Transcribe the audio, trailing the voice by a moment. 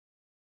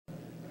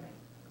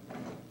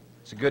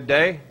It's a good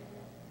day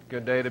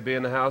to be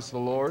in the house of the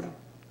Lord,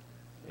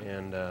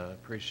 and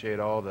appreciate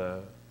all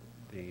the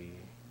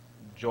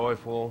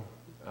joyful,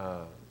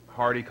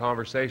 hearty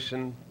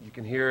conversation you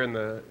can hear in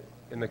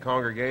the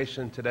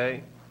congregation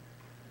today.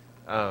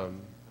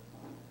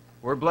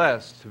 We're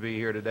blessed to be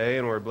here today,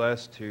 and we're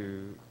blessed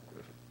to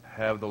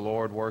have the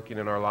Lord working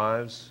in our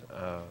lives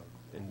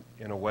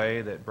in a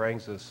way that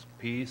brings us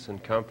peace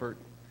and comfort,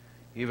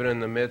 even in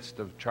the midst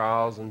of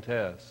trials and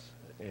tests.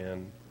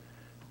 And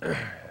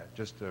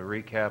just to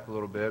recap a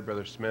little bit,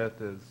 Brother Smith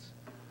is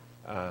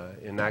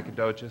in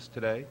Nacogdoches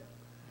today.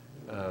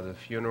 The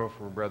funeral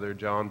for Brother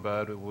John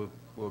Budd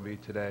will be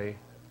today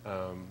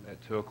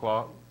at 2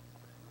 o'clock,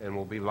 and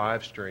will be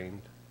live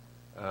streamed.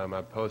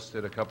 I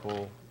posted a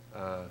couple,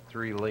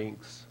 3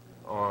 links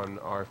on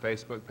our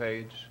Facebook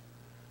page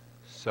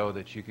so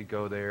that you could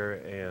go there,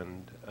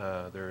 and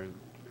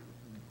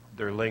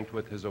they're linked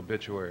with his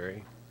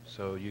obituary,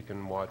 so you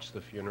can watch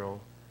the funeral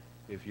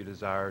if you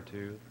desire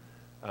to.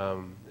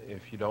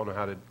 If you don't know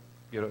how to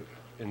get it,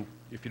 and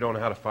if you don't know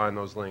how to find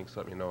those links,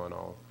 let me know, and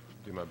I'll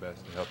do my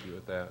best to help you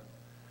with that.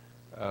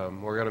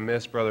 We're going to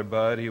miss Brother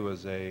Bud. He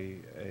was a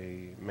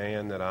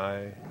man that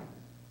I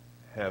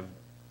have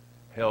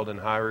held in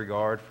high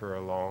regard for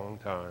a long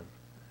time.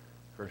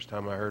 First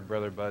time I heard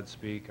Brother Bud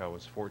speak, I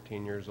was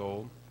 14 years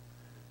old,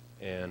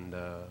 and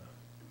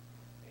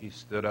he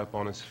stood up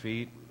on his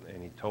feet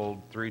and he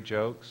told 3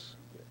 jokes,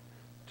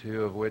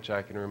 2 of which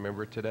I can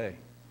remember today.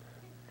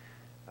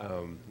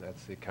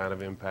 That's the kind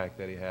of impact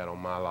that he had on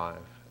my life,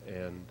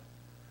 and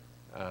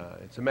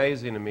it's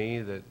amazing to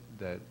me that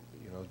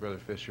as Brother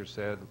Fisher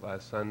said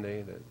last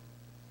Sunday, that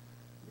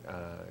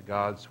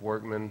God's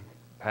workmen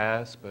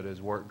pass, but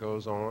His work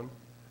goes on,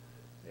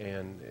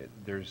 and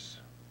there's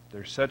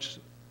such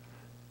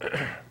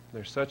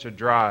a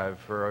drive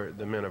for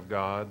the men of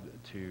God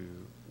to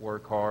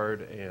work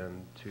hard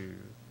and to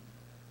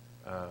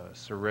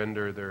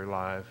surrender their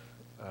life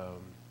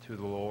to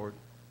the Lord,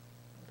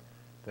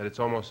 that it's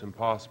almost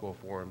impossible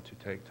for them to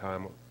take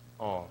time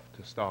off,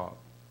 to stop.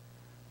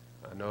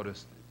 I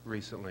noticed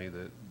recently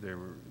that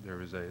there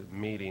was a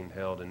meeting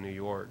held in New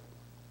York,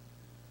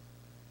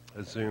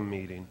 a Zoom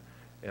meeting,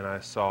 and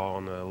I saw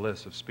on the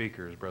list of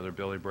speakers, Brother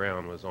Billy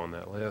Brown was on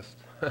that list.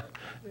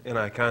 And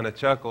I kind of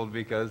chuckled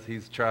because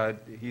he's tried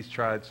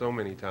so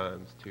many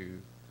times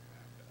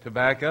to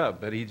back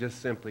up, but he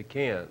just simply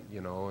can't,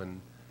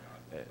 and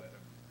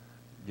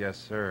yes,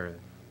 sir.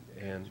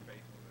 And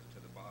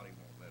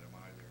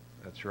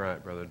that's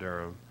right, Brother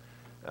Durham.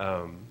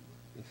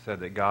 He said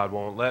that God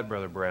won't let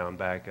Brother Brown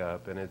back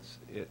up, and it's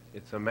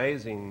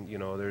amazing.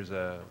 There's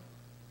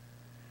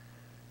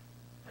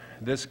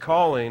this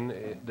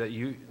calling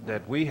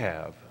that we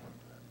have,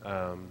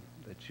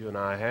 that you and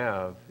I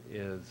have,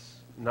 is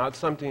not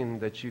something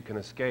that you can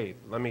escape.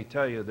 Let me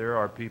tell you, there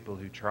are people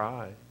who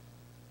try.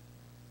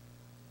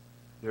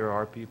 There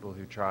are people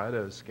who try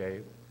to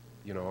escape.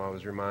 I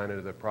was reminded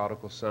of the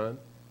prodigal son.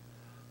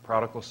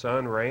 Prodigal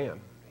son ran.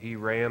 He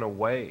ran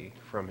away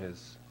from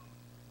his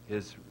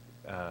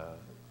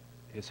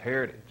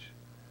heritage,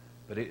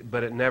 but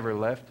it never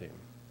left him.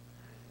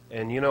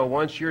 And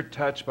once you're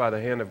touched by the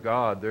hand of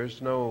God,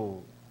 there's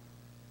no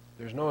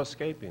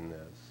escaping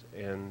this.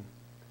 And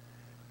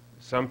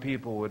some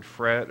people would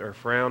fret or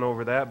frown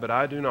over that, but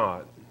I do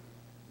not.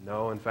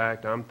 No, in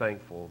fact, I'm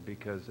thankful,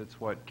 because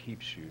it's what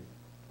keeps you.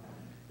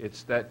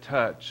 It's that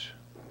touch.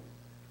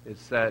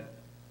 It's that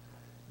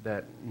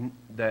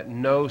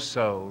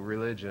no-so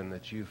religion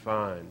that you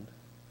find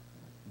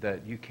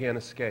that you can't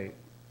escape,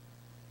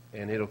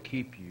 and it'll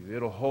keep you.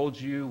 It'll hold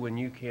you when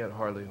you can't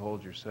hardly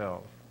hold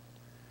yourself.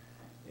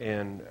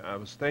 And I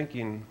was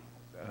thinking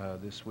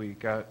this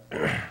week, I've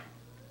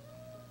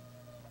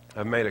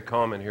made a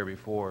comment here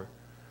before.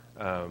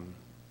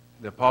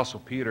 The Apostle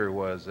Peter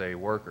was a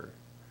worker,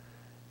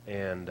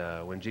 and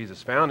when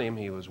Jesus found him,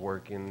 he was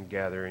working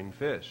gathering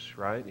fish,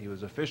 right? He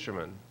was a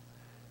fisherman.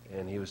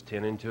 And he was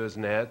tending to his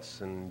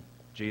nets, and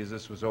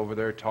Jesus was over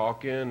there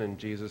talking, and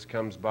Jesus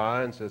comes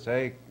by and says,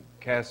 "Hey,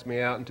 cast me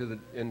out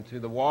into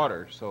the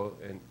water." So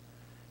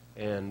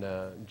and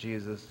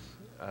Jesus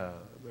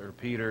or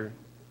Peter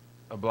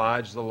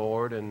obliged the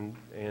Lord, and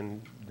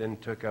then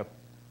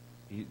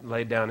he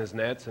laid down his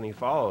nets and he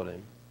followed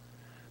him.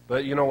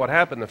 But what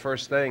happened? The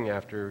first thing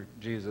after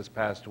Jesus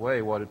passed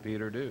away, what did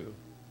Peter do?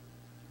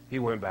 He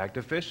went back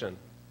to fishing,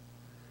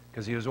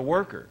 because he was a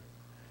worker.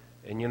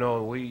 And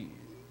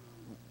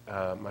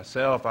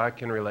myself, I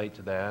can relate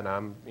to that.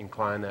 I'm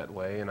inclined that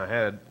way, and I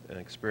had an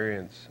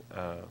experience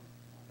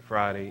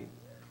Friday.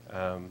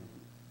 I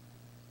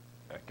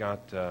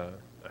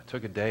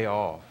took a day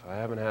off. I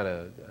haven't had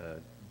a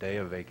day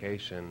of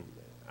vacation.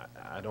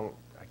 I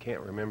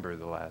can't remember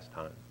the last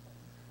time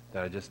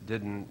that I just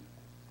didn't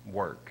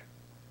work.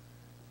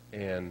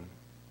 And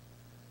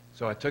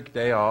so I took a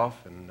day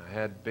off, and I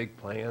had big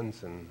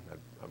plans, and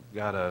I've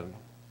got a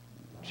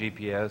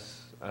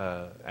GPS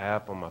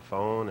app on my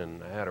phone,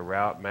 and I had a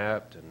route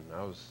mapped, and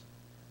I was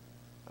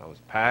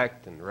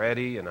packed and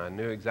ready, and I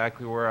knew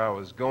exactly where I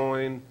was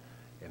going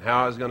and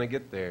how I was going to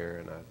get there.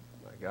 And I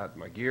got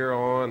my gear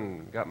on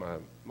and got my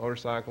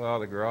motorcycle out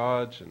of the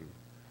garage and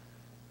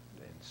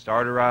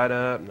started right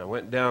up, and I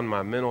went down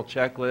my mental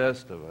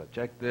checklist of I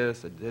checked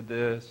this, I did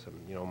this, and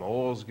my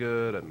oil's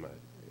good, and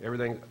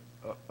everything.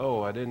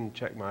 Oh, I didn't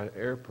check my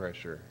air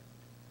pressure.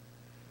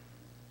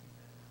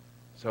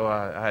 So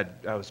I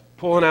was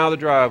pulling out of the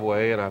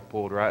driveway, and I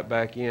pulled right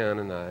back in,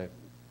 and I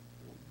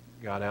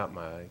got out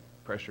my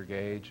pressure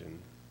gauge and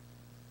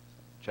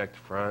checked the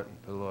front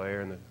and put a little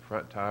air in the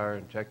front tire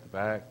and checked the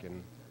back,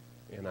 and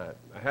I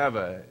have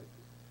a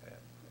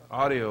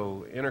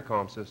audio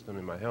intercom system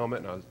in my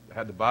helmet, and I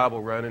had the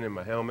Bible running in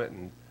my helmet,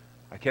 and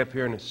I kept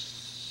hearing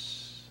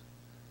this.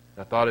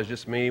 I thought it was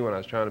just me when I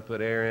was trying to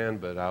put air in,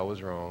 but I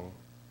was wrong.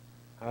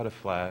 I had a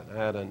flat. I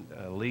had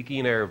a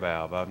leaking air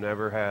valve. I've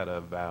never had a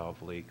valve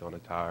leak on a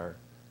tire,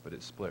 but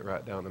it split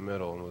right down the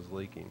middle and was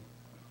leaking.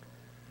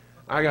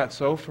 I got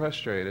so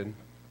frustrated,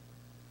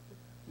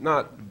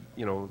 not,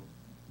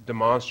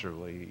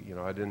 demonstrably,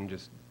 I didn't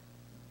just,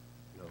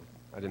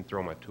 I didn't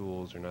throw my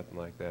tools or nothing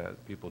like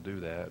that. People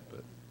do that,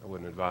 but I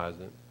wouldn't advise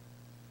it.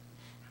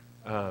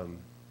 And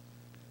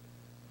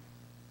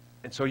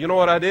so you know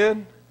what I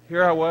did?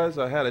 Here I was.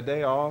 I had a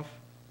day off.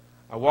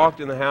 I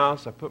walked in the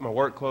house. I put my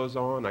work clothes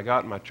on. I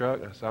got in my truck.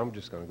 And I said, I'm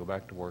just going to go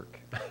back to work.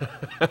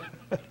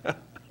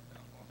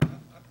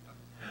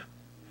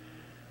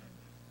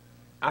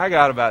 I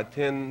got about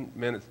 10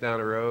 minutes down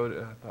the road,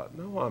 and I thought,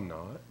 no, I'm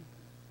not.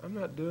 I'm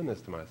not doing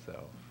this to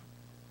myself.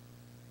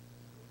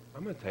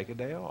 I'm going to take a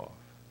day off.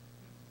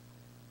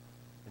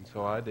 And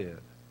so I did.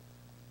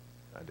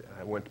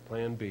 I went to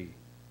plan B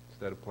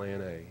instead of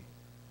plan A.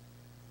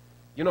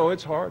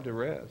 It's hard to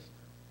rest.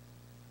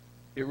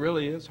 It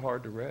really is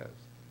hard to rest.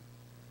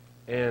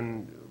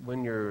 And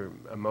when you're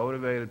a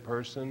motivated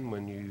person,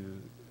 when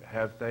you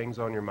have things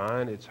on your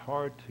mind, it's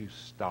hard to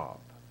stop.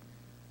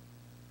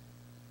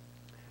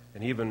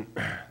 And even,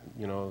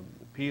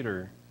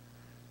 Peter,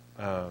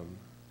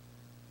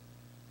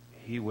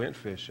 he went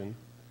fishing,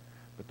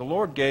 but the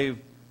Lord gave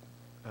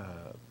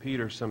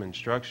Peter some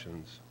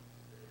instructions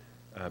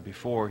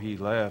before he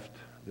left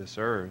this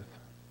earth.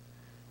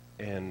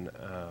 And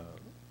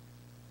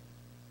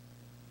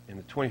in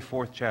the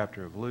 24th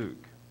chapter of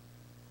Luke,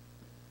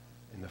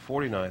 in the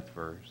 49th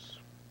verse,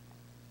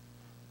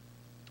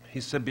 he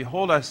said,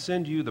 Behold, I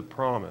send you the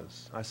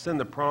promise. I send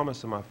the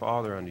promise of my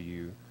Father unto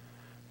you.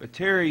 But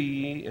tarry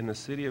ye in the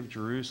city of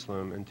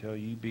Jerusalem until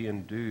ye be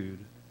endued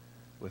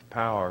with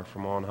power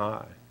from on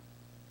high.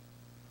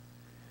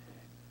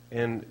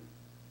 And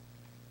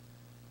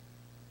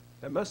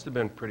that must have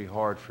been pretty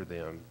hard for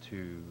them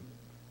to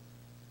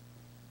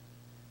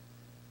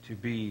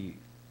be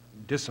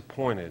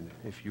disappointed,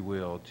 if you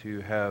will,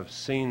 to have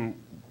seen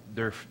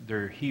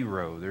their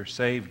hero, their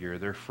savior,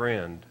 their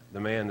friend, the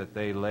man that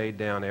they laid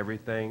down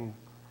everything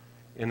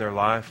in their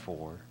life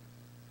for,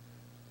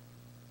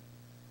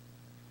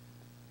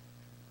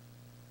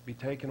 be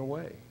taken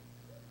away.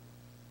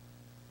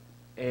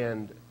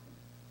 And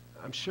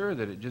I'm sure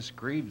that it just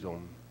grieved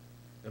them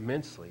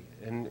immensely.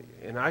 And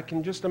I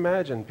can just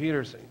imagine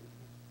Peter saying,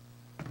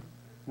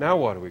 now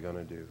what are we going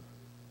to do?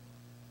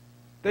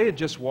 They had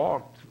just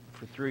walked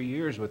for 3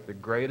 years with the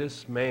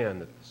greatest man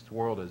that this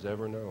world has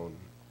ever known.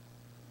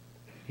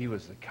 He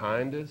was the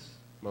kindest,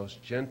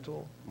 most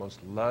gentle,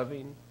 most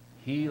loving,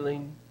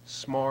 healing,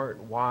 smart,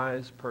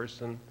 wise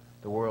person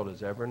the world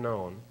has ever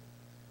known.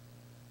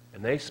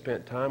 And they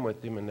spent time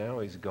with him, and now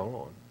he's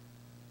gone.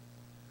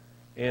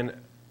 And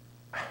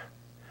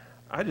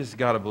I just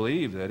got to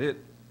believe that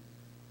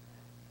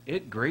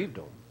it grieved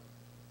them.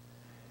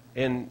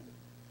 And,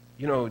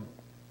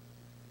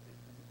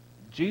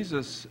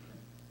 Jesus,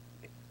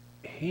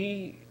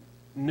 he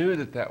knew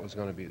that was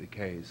going to be the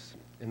case.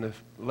 In the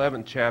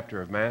 11th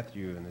chapter of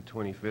Matthew, in the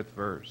 25th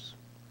verse,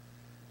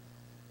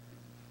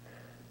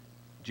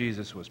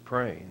 Jesus was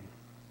praying.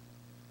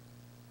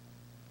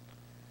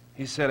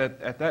 He said,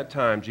 at that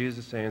time,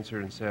 Jesus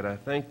answered and said, I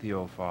thank thee,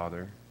 O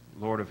Father,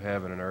 Lord of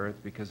heaven and earth,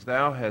 because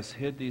thou hast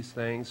hid these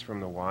things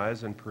from the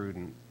wise and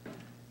prudent,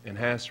 and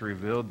hast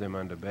revealed them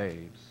unto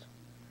babes.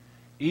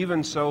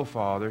 Even so,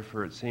 Father,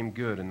 for it seemed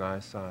good in thy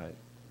sight.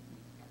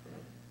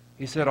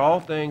 He said, All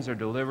things are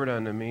delivered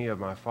unto me of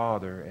my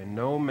Father, and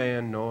no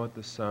man knoweth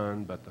the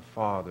Son but the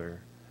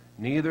Father,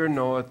 neither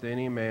knoweth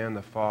any man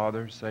the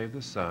Father save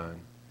the Son,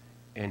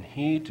 and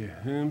he to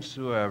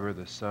whomsoever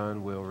the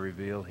Son will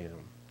reveal him.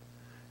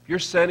 If you're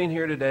sitting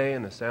here today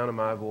in the sound of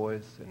my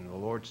voice and the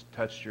Lord's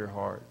touched your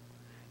heart,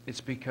 it's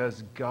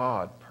because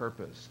God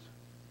purposed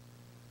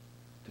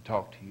to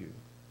talk to you.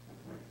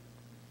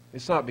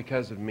 It's not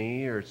because of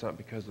me, or it's not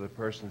because of the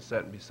person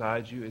sitting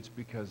beside you. It's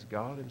because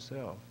God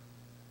himself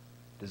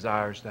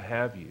desires to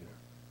have you,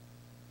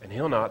 and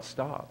he'll not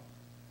stop.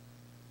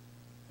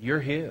 You're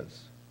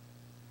his.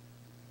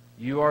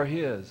 You are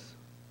his,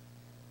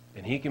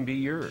 and he can be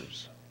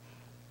yours.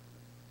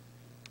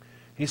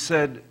 He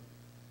said,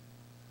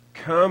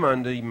 Come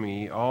unto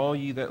me, all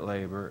ye that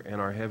labor and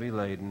are heavy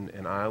laden,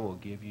 and I will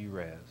give you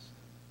rest.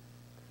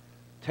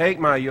 Take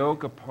my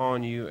yoke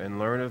upon you and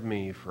learn of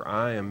me, for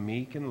I am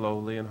meek and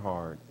lowly in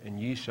heart, and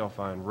ye shall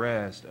find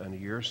rest unto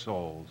your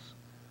souls.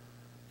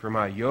 For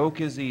my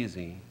yoke is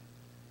easy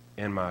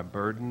and my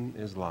burden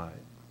is light.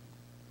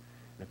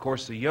 And of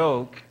course, the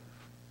yoke,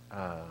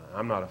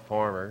 I'm not a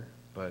farmer,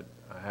 but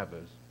I have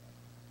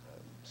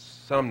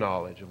some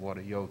knowledge of what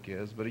a yoke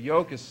is. But a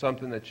yoke is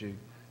something that you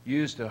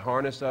use to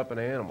harness up an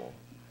animal.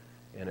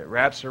 And it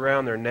wraps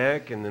around their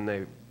neck, and then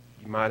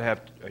you might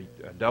have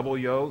a double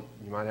yoke.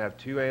 You might have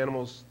two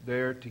animals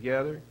there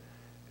together.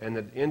 And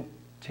the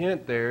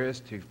intent there is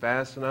to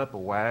fasten up a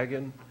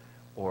wagon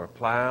or a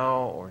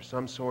plow or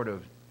some sort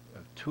of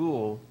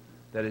tool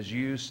that is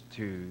used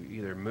to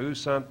either move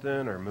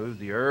something or move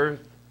the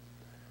earth.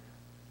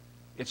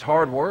 It's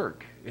hard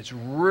work. It's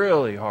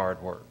really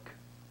hard work.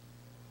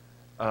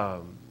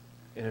 And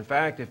in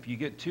fact, if you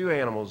get two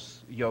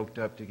animals yoked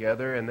up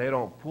together and they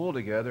don't pull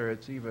together,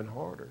 it's even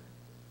harder.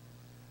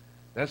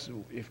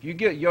 If you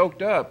get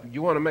yoked up,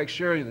 you want to make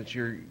sure that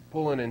you're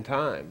pulling in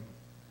time.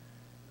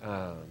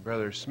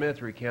 Brother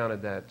Smith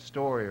recounted that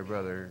story of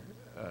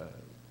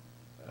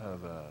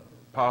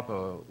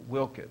Papa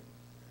Wilkett.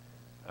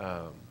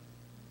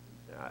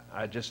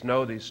 I just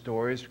know these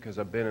stories because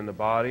I've been in the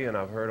body and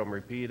I've heard them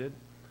repeated.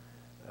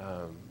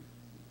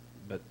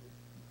 But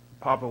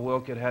Papa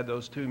Wilkett had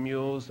those two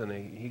mules, and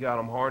he got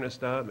them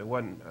harnessed up.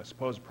 I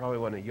suppose it probably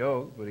wasn't a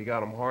yoke, but he got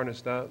them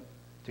harnessed up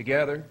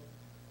together,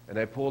 and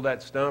they pulled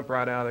that stump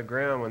right out of the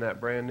ground when that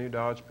brand new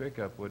Dodge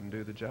pickup wouldn't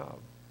do the job.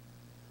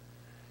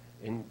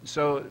 And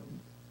so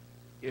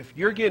if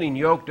you're getting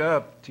yoked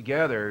up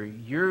together,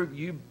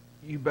 you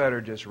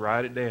better just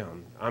write it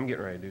down. I'm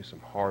getting ready to do some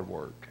hard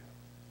work.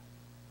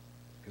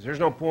 Because there's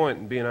no point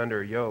in being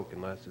under a yoke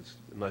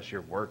unless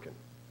you're working.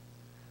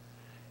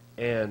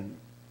 And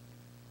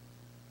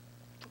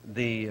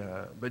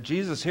but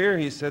Jesus here,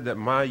 he said that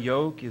my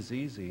yoke is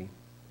easy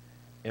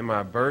and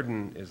my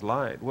burden is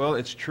light. Well,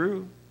 it's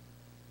true.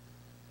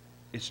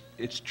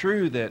 It's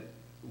true that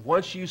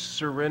once you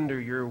surrender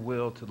your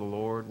will to the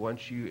Lord,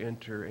 once you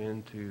enter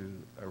into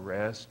a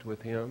rest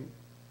with Him,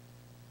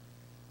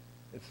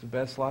 it's the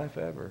best life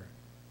ever.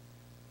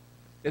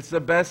 It's the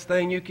best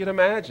thing you can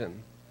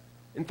imagine.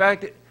 In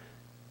fact,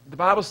 the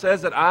Bible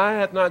says that eye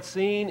hath not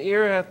seen,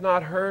 ear hath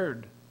not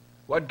heard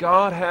what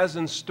God has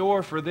in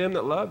store for them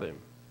that love Him.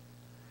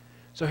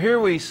 So here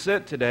we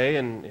sit today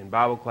in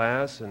Bible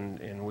class,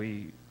 and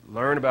we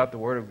learn about the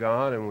Word of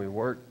God, and we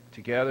work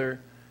together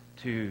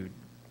to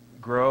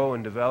grow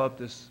and develop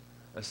this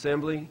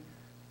assembly.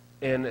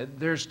 And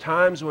there's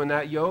times when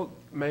that yoke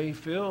may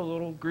feel a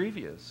little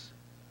grievous.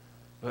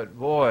 But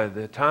boy,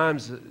 the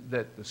times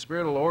that the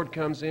Spirit of the Lord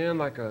comes in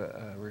like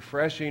a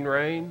refreshing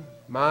rain,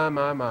 my,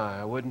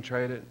 I wouldn't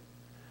trade it.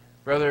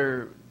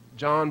 Brother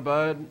John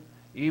Budd,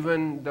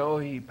 even though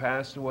he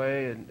passed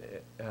away, and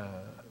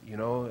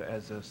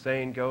as the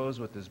saying goes,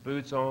 with his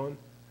boots on,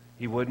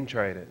 he wouldn't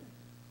trade it.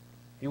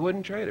 He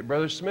wouldn't trade it.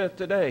 Brother Smith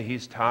today,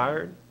 he's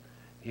tired.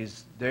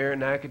 He's there in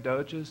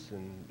Nacogdoches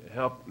and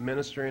helped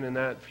ministering in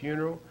that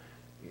funeral.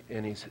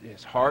 And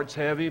his heart's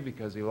heavy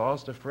because he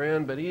lost a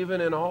friend. But even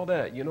in all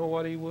that, you know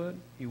what he would?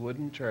 He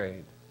wouldn't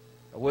trade.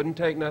 I wouldn't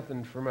take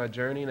nothing for my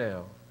journey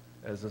now,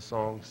 as the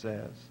song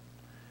says.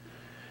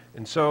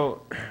 And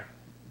so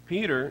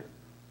Peter,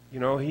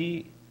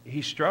 he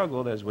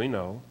struggled, as we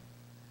know,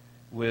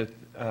 with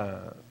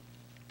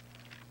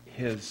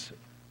his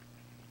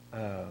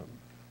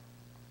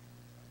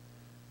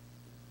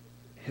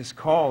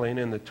calling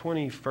in the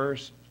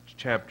 21st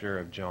chapter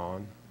of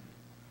John.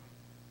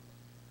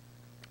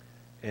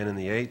 And in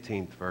the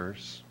 18th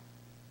verse,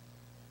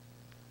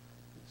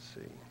 let's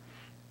see.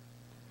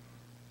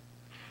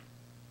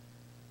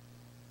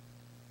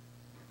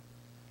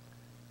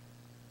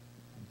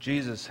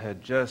 Jesus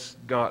had just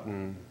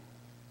gotten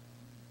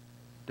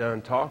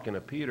done talking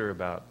to Peter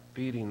about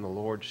feeding the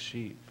Lord's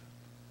sheep.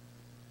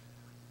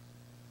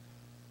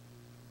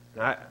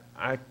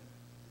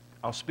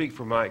 I'll speak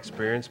from my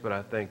experience, but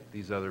I think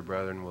these other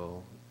brethren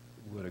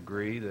would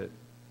agree that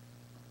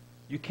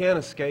you can't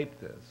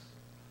escape this.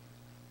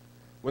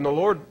 When the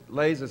Lord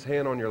lays His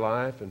hand on your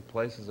life and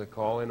places a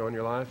calling on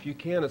your life, you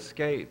can't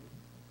escape.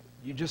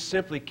 You just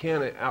simply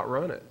can't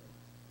outrun it.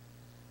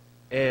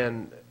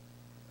 And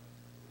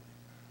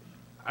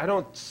I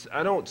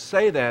don't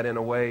say that in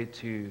a way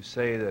to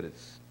say that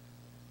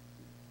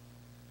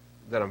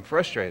I'm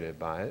frustrated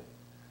by it.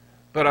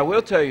 But I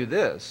will tell you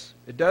this,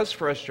 it does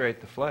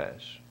frustrate the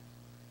flesh.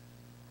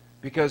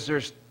 Because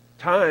there's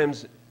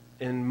times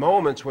and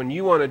moments when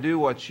you want to do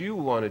what you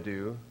want to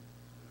do,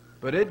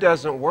 but it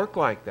doesn't work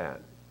like that.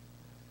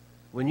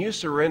 When you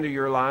surrender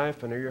your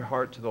life and your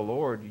heart to the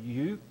Lord,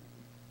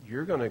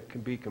 you're going to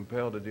be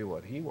compelled to do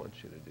what He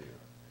wants you to do.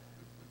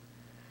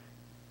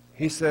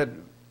 He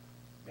said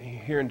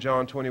here in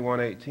John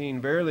 21:18,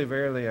 Verily,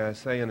 verily, I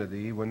say unto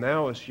thee, when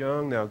thou wast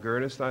young, thou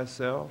girdest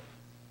thyself,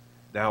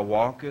 thou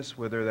walkest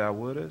whither thou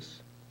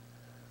wouldest.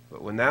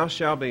 But when thou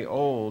shalt be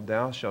old,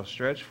 thou shalt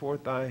stretch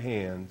forth thy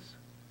hands,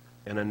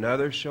 and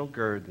another shall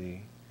gird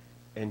thee,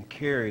 and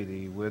carry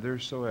thee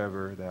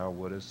whithersoever thou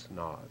wouldest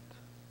not.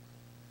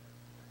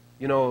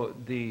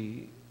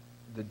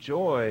 The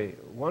joy,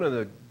 one of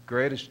the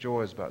greatest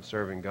joys about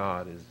serving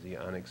God is the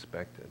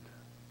unexpected.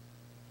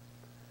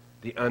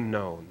 the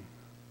unknown.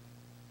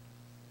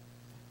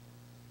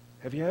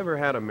 Have you ever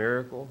had a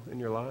miracle in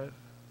your life?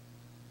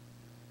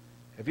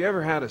 Have you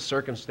ever had a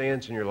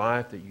circumstance in your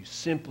life that you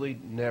simply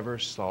never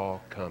saw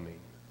coming?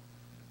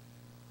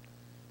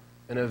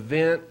 An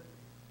event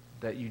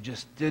that you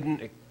just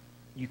didn't,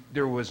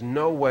 there was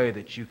no way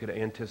that you could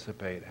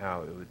anticipate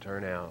how it would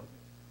turn out.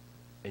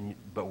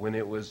 But when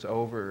it was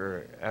over,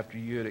 or after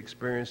you had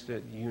experienced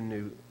it, you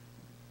knew,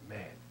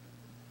 man,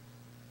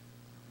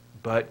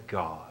 but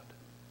God.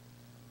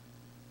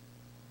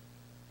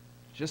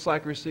 Just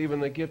like receiving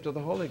the gift of the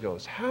Holy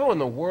Ghost. How in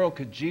the world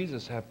could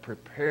Jesus have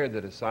prepared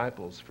the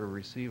disciples for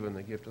receiving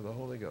the gift of the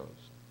Holy Ghost?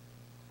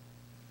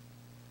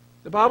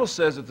 The Bible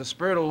says that the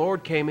Spirit of the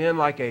Lord came in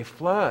like a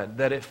flood,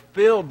 that it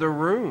filled the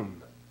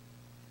room.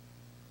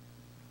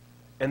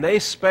 And they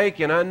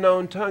spake in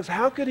unknown tongues.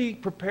 How could He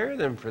prepare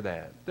them for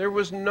that? There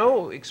was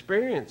no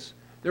experience.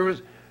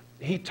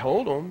 He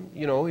told them,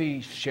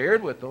 He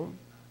shared with them.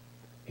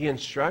 He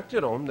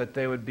instructed them that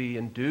they would be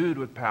endued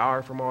with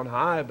power from on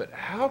high, but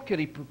how could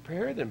He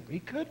prepare them? He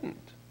couldn't.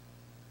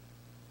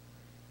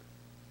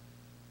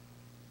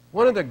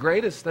 One of the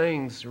greatest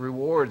things,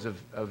 rewards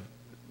of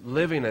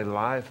living a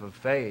life of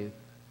faith,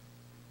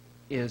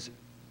 is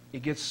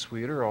it gets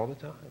sweeter all the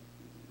time.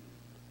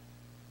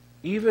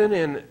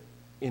 Even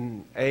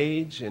in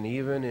age, and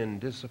even in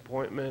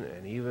disappointment,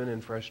 and even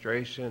in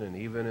frustration, and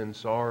even in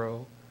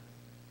sorrow,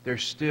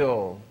 there's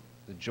still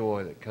the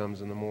joy that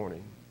comes in the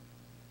morning.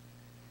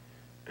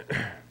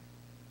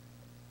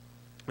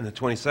 In the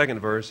 22nd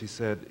verse, he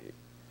said,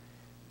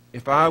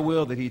 if I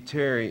will that he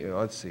tarry,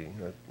 let's see,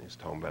 he's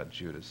talking about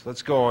Judas.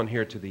 Let's go on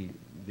here to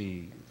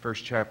the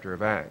first chapter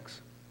of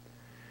Acts.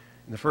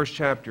 In the first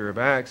chapter of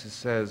Acts, it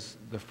says,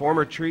 the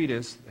former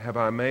treatise have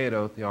I made,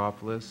 O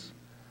Theophilus,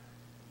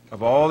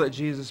 of all that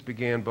Jesus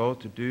began both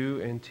to do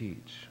and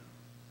teach,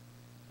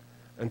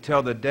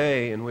 until the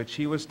day in which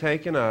he was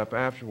taken up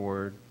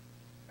after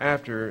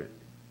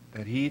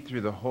that he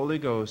through the Holy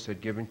Ghost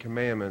had given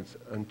commandments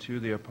unto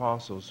the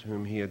apostles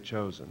whom he had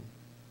chosen,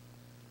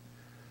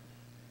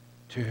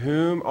 to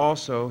whom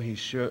also he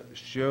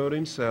showed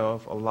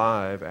himself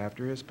alive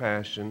after his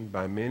passion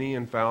by many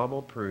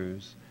infallible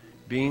proofs,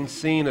 being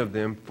seen of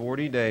them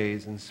 40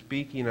 days, and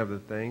speaking of the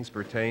things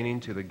pertaining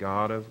to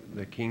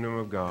the kingdom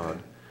of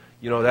God.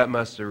 That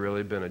must have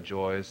really been a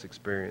joyous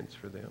experience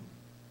for them.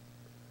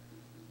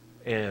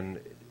 And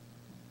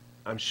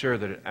I'm sure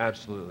that it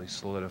absolutely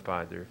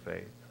solidified their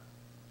faith.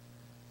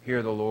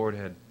 Here the Lord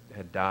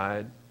had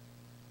died.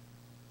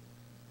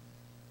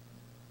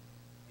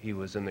 He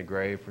was in the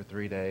grave for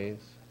 3 days.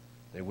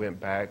 They went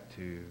back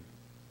to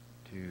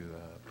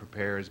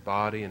prepare his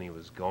body, and he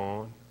was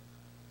gone.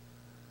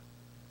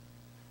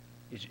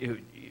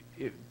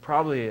 It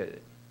probably,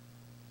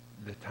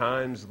 the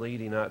times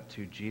leading up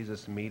to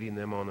Jesus meeting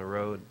them on the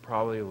road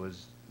probably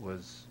was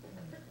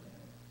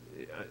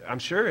I'm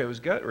sure it was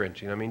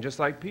gut-wrenching. I mean, just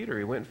like Peter,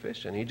 he went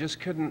fishing. He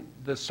just couldn't,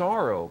 the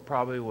sorrow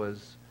probably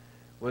was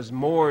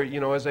more,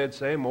 as they'd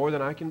say, more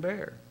than I can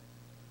bear.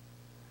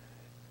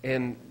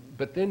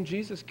 But then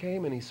Jesus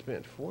came and he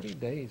spent 40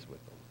 days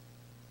with them.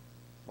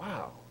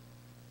 Wow.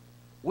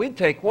 We'd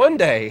take 1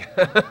 day.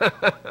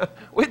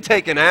 We'd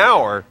take an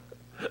hour.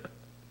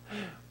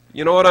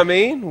 You know what I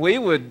mean? We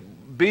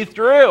would be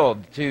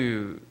thrilled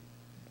to,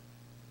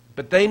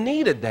 but they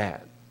needed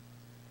that.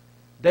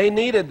 They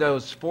needed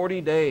those 40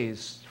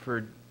 days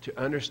to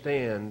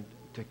understand,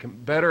 to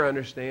better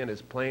understand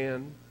His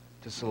plan,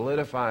 to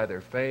solidify their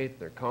faith,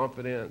 their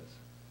confidence.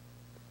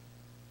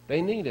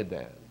 They needed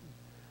that.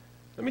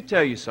 Let me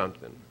tell you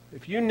something.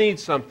 If you need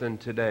something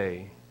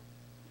today,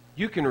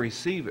 you can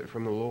receive it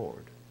from the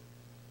Lord.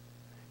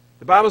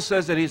 The Bible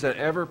says that He's an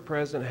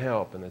ever-present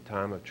help in the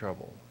time of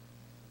trouble.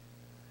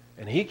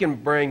 And He can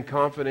bring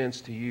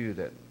confidence to you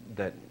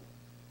that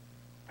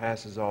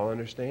passes all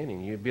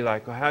understanding. You'd be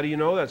like, well, how do you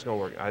know that's going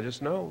to work? I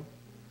just know.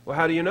 Well,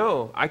 how do you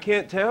know? I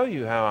can't tell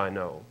you how I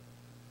know.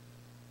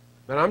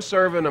 But I'm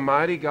serving a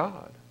mighty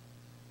God.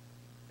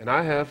 And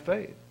I have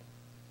faith.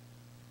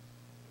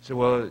 So,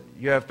 well,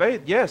 you have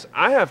faith? Yes,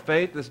 I have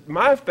faith.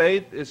 My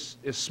faith is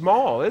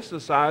small. It's the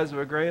size of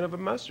a grain of a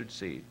mustard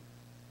seed.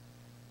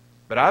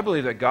 But I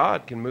believe that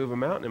God can move a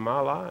mountain in my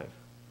life.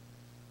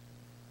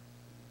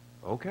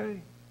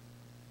 Okay.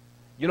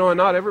 And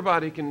not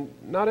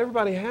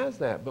everybody has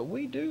that, but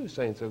we do,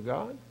 saints of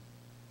God.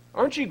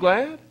 Aren't you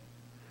glad?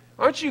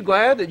 Aren't you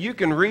glad that you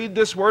can read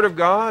this Word of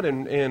God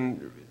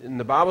and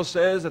the Bible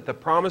says that the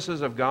promises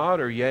of God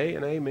are yea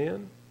and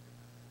amen?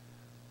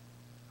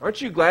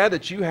 Aren't you glad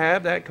that you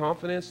have that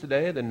confidence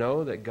today to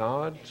know that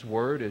God's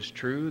Word is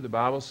true? The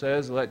Bible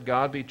says, let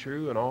God be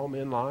true and all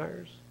men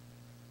liars.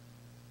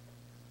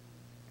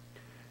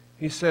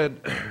 He said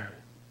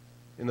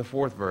in the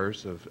 4th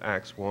verse of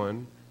Acts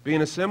 1,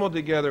 being assembled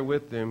together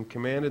with them,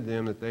 commanded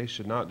them that they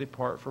should not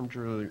depart from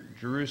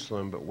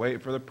Jerusalem, but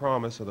wait for the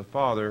promise of the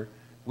Father,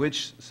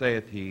 which,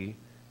 saith he,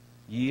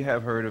 ye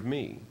have heard of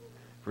me.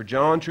 For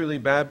John truly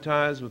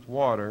baptized with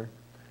water,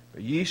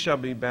 but ye shall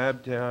be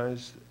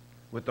baptized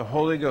with the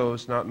Holy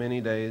Ghost not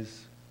many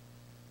days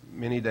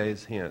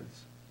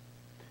hence.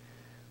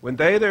 When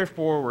they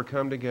therefore were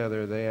come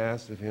together, they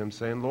asked of him,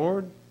 saying,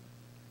 Lord,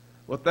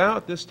 wilt thou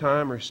at this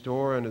time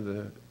restore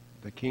unto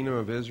the kingdom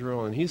of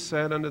Israel? And he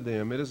said unto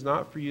them, It is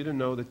not for you to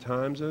know the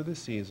times or the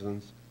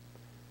seasons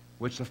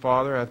which the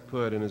Father hath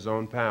put in his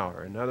own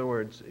power. In other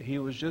words, he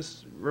was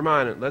just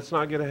reminded, let's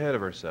not get ahead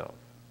of ourselves.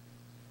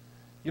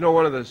 You know,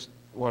 one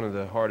of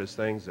the hardest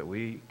things that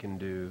we can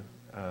do,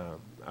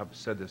 I've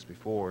said this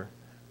before,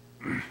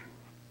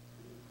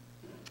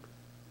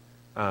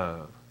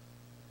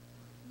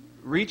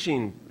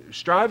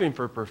 striving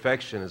for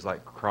perfection is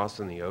like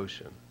crossing the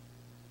ocean.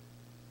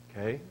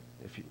 Okay?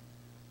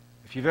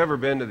 If you've ever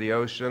been to the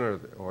ocean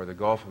or the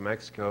Gulf of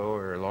Mexico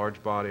or a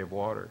large body of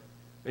water,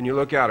 and you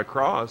look out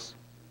across,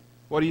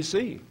 what do you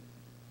see?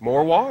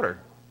 More water.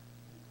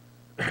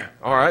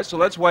 All right, so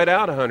let's wade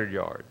out 100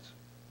 yards.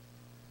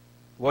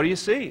 What do you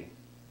see?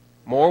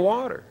 More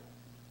water.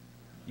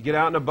 You get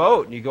out in a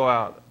boat and you go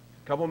out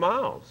a couple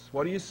miles.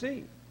 What do you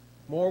see?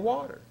 More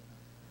water.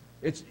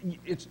 It's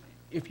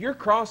if you're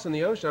crossing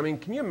the ocean, I mean,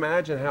 can you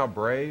imagine how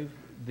brave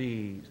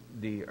the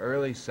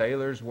early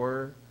sailors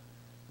were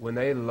when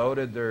they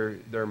loaded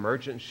their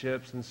merchant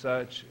ships and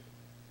such,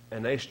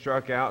 and they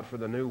struck out for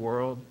the New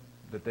World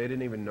that they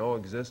didn't even know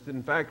existed?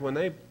 In fact, when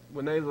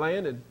they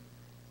landed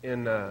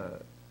in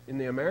the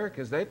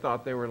Americas, they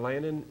thought they were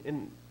landing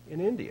in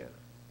India.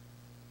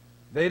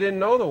 They didn't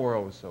know the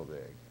world was so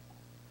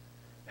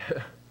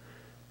big.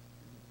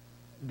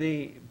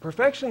 The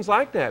perfection's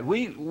like that.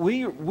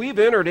 We've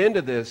entered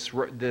into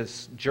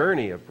this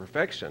journey of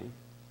perfection,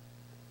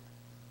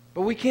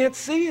 but we can't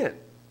see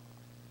it.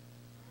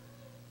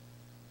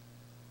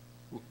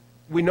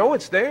 We know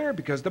it's there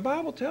because the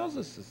Bible tells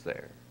us it's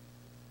there.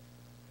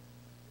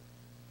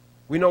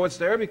 We know it's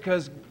there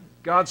because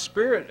God's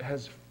Spirit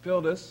has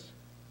filled us.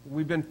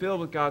 We've been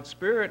filled with God's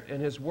Spirit,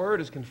 and His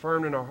Word is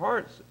confirmed in our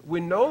hearts. We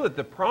know that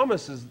the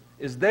promise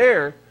is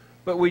there,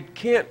 but we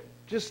can't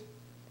just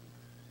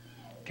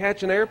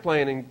catch an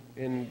airplane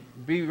and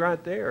be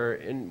right there.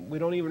 And we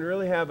don't even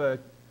really have a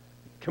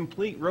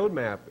complete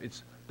roadmap.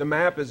 The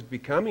map is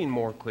becoming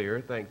more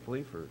clear,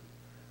 thankfully, for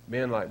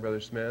men like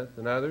Brother Smith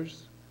and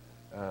others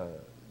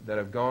that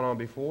have gone on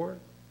before.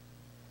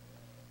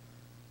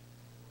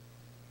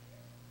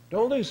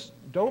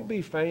 Don't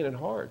be faint at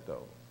heart,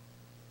 though.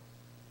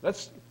 I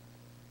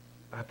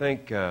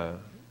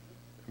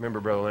remember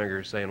Brother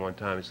Linger saying one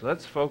time, he said,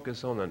 let's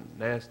focus on the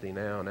nasty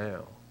now,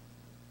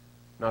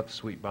 not the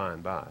sweet by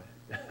and by.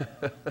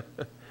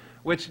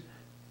 Which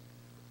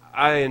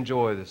I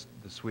enjoy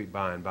the sweet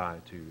by and by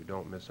too.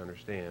 Don't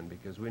misunderstand,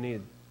 because we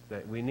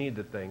need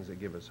the things that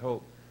give us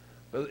hope.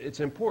 But it's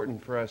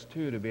important for us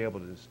too to be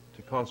able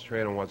to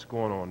concentrate on what's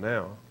going on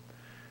now.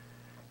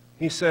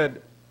 He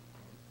said,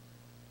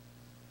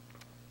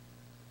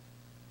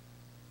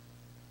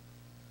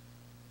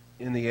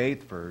 in the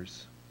 8th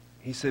verse,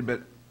 he said,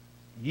 But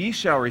ye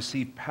shall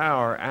receive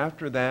power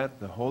after that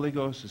the Holy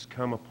Ghost is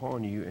come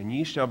upon you, and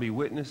ye shall be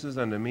witnesses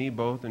unto me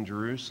both in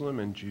Jerusalem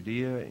and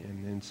Judea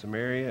and in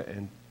Samaria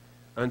and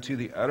unto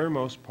the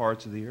uttermost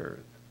parts of the earth.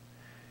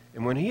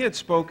 And when he had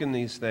spoken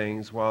these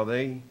things, while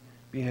they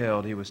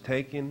beheld, he was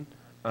taken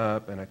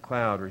up, and a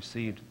cloud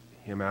received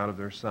him out of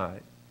their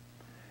sight.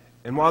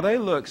 And while they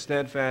looked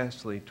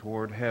steadfastly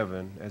toward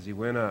heaven as he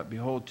went up,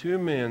 behold, 2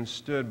 men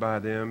stood by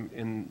them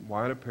in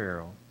white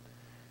apparel,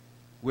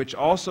 which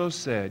also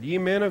said, Ye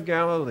men of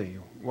Galilee,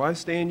 why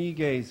stand ye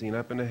gazing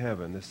up into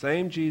heaven? The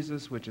same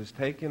Jesus which is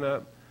taken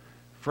up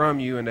from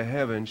you into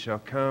heaven shall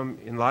come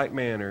in like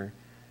manner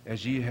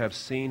as ye have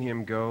seen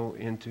him go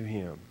into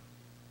heaven,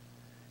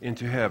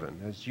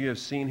 as ye have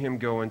seen him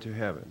go into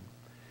heaven.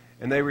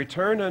 And they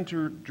returned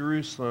unto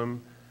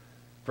Jerusalem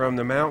from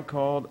the mount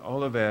called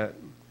Olivet,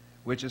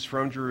 which is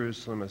from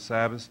Jerusalem, a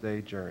Sabbath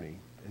day journey.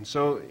 And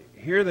so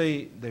here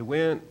they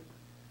went,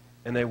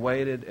 and they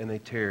waited, and they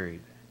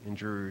tarried in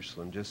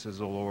Jerusalem, just as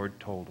the Lord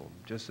told them,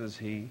 just as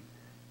He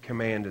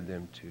commanded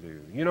them to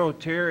do. You know,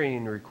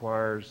 tarrying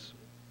requires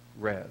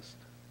rest.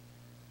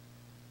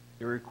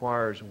 It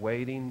requires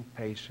waiting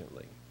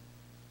patiently.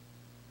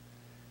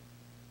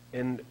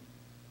 And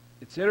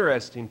it's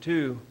interesting,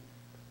 too.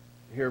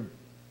 Here,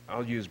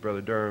 I'll use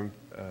Brother Durham,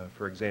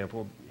 for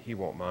example. He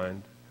won't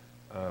mind.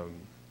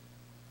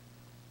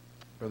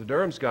 Brother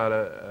Durham's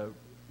got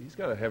he's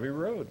got a heavy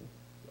road,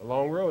 a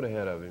long road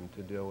ahead of him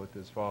to deal with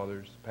his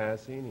father's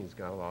passing. He's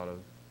got a lot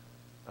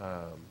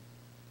of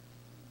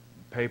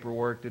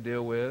paperwork to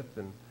deal with,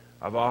 and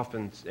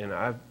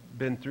I've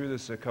been through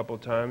this a couple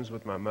of times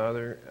with my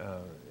mother,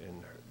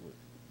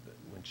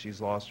 when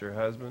she's lost her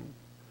husband,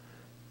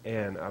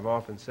 and I've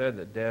often said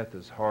that death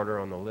is harder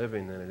on the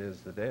living than it is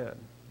the dead,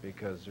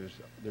 because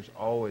there's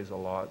always a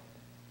lot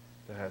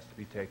that has to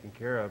be taken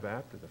care of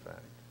after the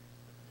fact.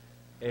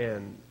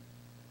 And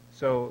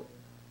so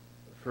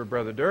for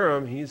Brother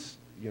Durham, he's,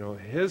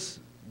 his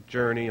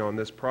journey on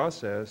this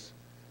process,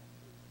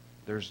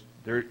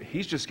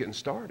 he's just getting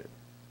started,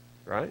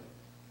 right?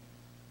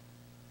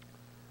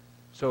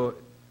 So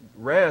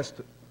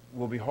rest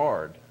will be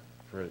hard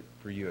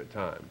for you at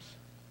times.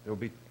 There will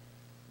be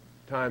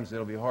times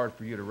it'll be hard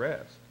for you to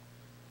rest.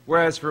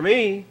 Whereas for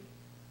me,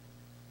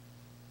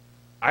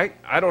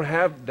 I don't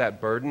have that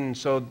burden,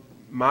 so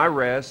my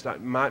rest,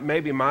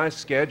 maybe my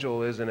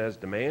schedule isn't as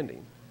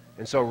demanding.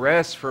 And so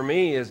rest for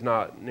me is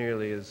not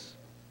nearly as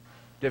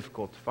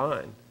difficult to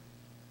find.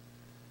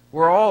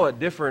 We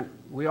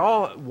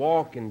all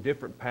walk in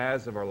different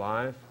paths of our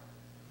life.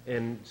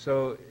 And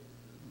so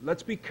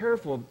let's be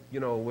careful,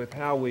 with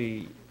how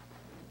we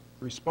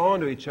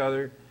respond to each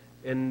other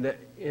and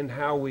in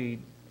how we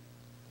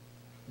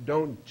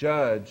don't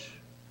judge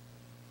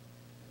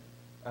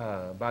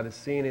by the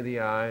seeing of the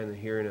eye and the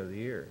hearing of the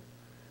ear.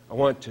 I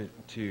want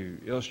to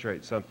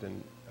illustrate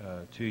something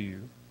to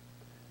you.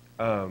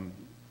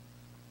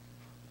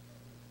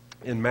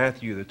 In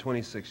Matthew, the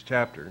 26th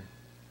chapter,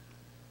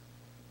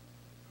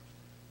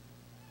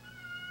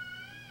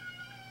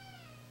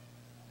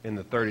 in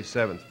the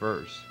 37th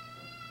verse.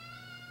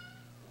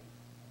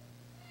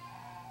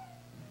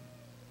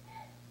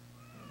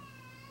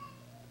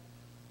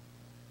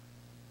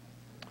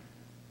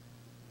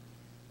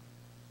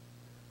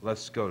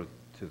 Let's go to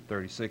the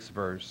 36th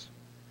verse.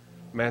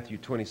 Matthew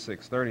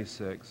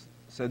 26:36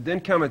 said, Then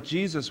cometh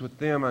Jesus with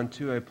them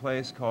unto a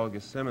place called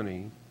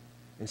Gethsemane,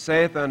 and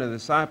saith unto the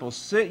disciples,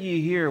 Sit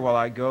ye here while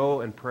I go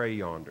and pray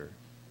yonder.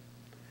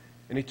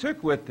 And he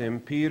took with him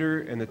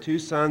Peter and the two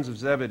sons of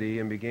Zebedee,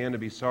 and began to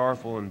be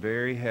sorrowful and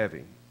very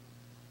heavy.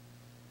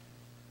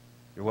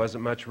 There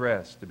wasn't much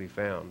rest to be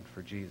found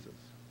for Jesus.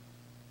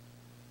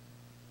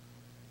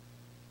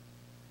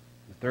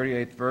 The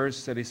 38th verse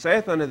said, He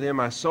saith unto them,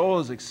 My soul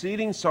is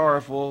exceeding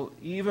sorrowful,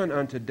 even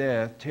unto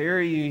death.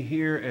 Tarry ye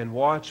here and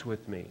watch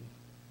with me.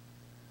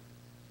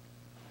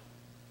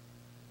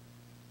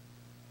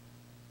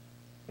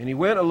 And he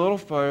went a little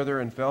further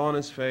and fell on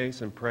his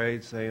face and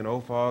prayed, saying, O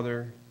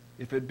Father,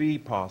 if it be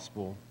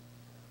possible,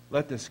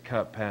 let this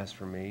cup pass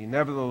from me.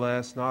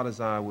 Nevertheless, not as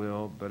I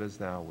will, but as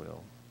thou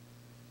wilt.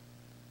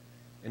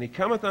 And he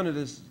cometh unto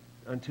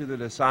the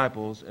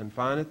disciples, and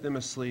findeth them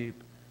asleep,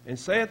 and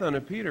saith unto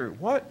Peter,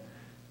 What?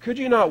 Could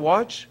you not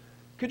watch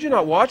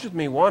with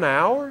me 1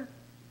 hour?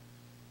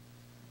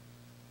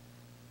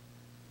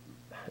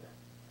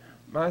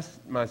 My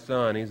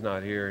son, he's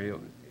not here.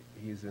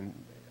 He's in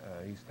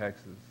East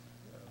Texas.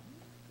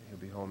 He'll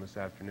be home this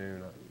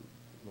afternoon,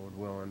 Lord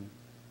willing.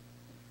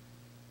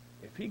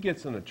 If he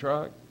gets in the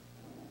truck,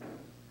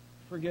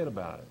 forget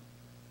about it.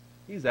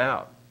 He's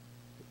out.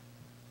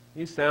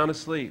 He's sound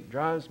asleep.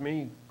 Drives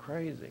me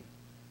crazy.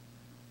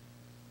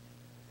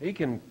 He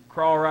can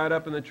crawl right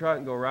up in the truck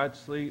and go right to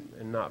sleep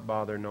and not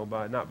bother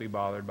nobody, not be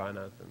bothered by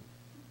nothing.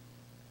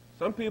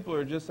 Some people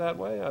are just that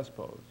way, I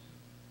suppose.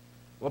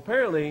 Well,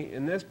 apparently,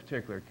 in this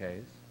particular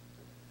case,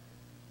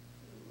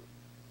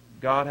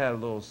 God had a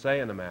little say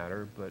in the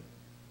matter, but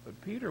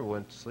Peter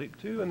went to sleep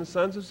too, and the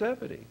sons of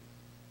Zebedee.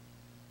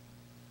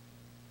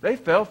 They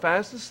fell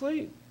fast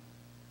asleep.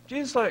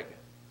 Jesus like,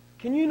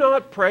 can you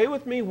not pray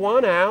with me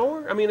 1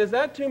 hour? I mean, is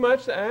that too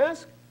much to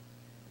ask?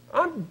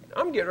 I'm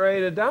getting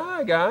ready to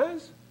die,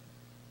 guys.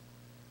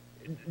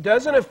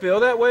 Doesn't it feel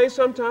that way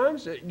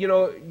sometimes?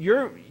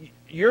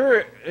 You're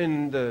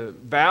in the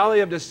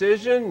valley of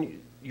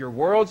decision. Your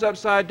world's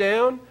upside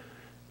down.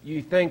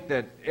 You think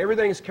that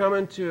everything's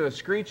coming to a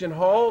screeching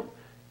halt.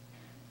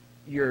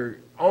 You're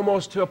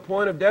almost to a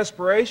point of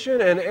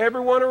desperation, and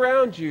everyone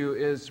around you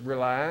is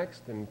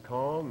relaxed and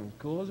calm and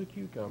cool as a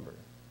cucumber.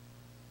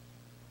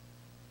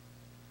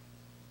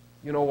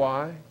 You know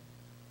why?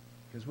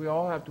 Because we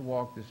all have to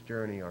walk this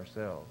journey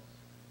ourselves.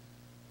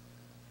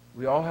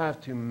 We all have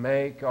to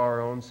make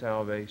our own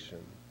salvation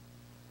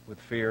with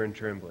fear and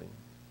trembling.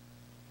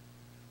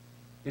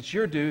 It's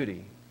your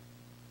duty.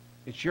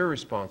 It's your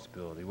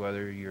responsibility,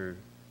 whether you're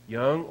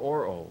young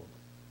or old.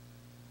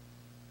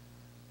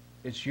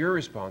 It's your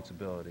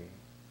responsibility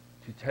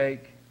to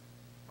take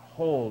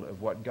hold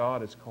of what God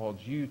has called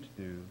you to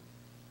do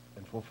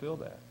and fulfill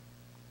that.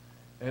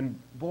 And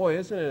boy,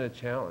 isn't it a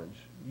challenge?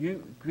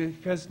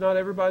 Because not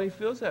everybody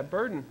feels that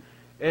burden.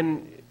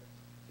 And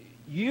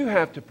you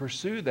have to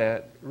pursue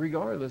that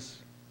regardless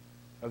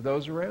of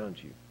those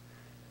around you.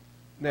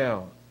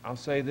 Now, I'll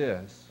say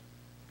this.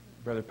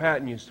 Brother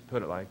Patton used to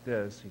put it like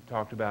this. He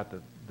talked about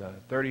the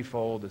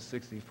 30-fold, the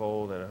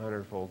 60-fold, and a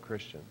 100-fold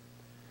Christian.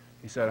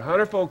 He said a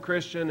 100-fold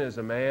Christian is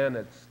a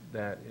man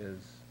that is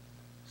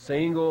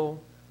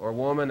single, or a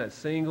woman that's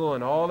single,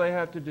 and all they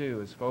have to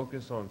do is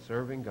focus on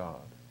serving God.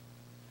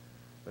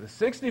 But a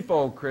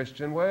 60-fold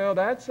Christian, well,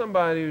 that's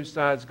somebody who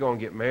decides to go and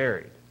get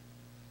married.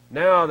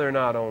 Now they're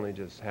not only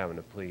just having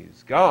to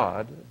please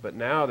God, but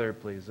now they're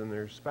pleasing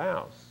their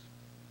spouse.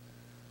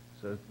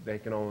 So they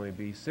can only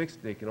give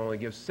 60%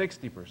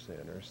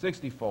 or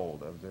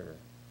 60-fold of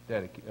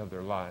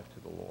their life to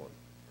the Lord.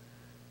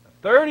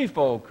 A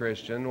 30-fold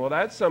Christian, well,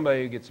 that's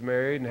somebody who gets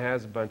married and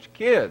has a bunch of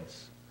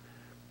kids.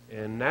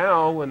 And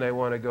now when they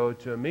want to go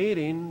to a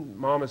meeting,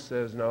 Mama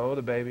says, no,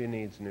 the baby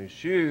needs new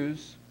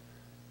shoes.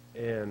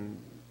 And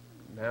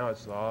now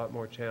it's a lot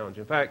more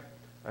challenging. In fact,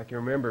 I can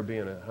remember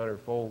being a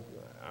 100-fold.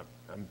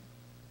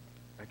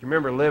 I can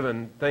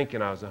remember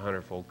thinking I was a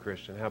 100-fold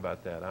Christian. How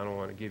about that? I don't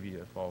want to give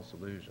you a false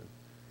illusion.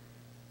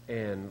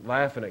 And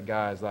laughing at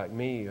guys like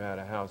me who had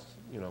a house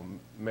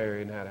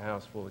married and had a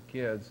house full of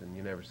kids, and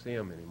you never see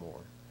them anymore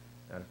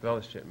at a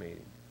fellowship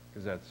meeting,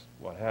 because that's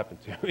what happened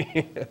to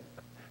me.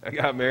 I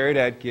got married,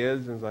 had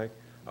kids, and it's like,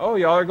 oh,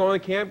 y'all are going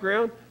to the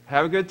campground?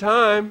 Have a good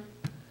time.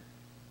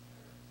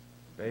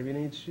 Baby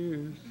needs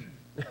shoes.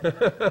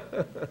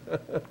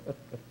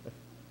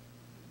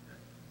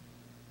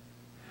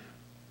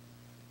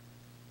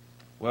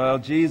 Well,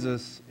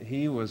 Jesus,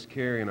 he was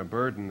carrying a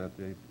burden that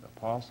the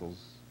apostles,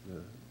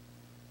 the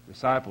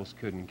disciples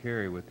couldn't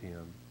carry with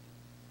him.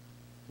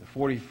 The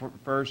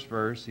 41st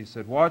verse, he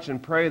said, watch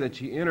and pray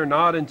that ye enter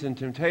not into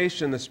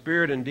temptation. The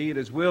spirit indeed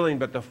is willing,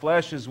 but the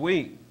flesh is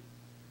weak.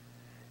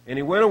 And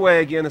he went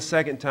away again a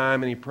second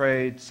time, and he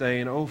prayed,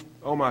 saying,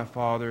 O my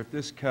Father, if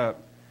this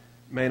cup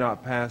may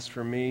not pass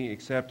from me,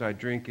 except I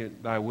drink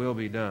it, thy will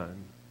be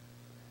done.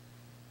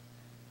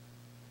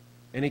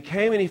 And he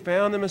came and he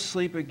found them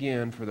asleep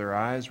again, for their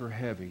eyes were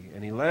heavy.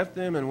 And he left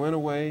them and went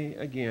away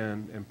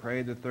again and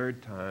prayed the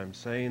third time,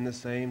 saying the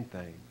same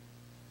thing.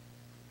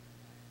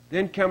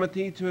 Then cometh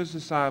he to his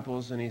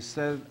disciples, and he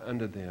said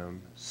unto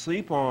them,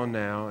 sleep on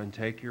now and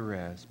take your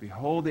rest.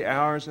 Behold, the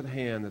hour is at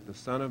hand that the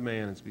Son of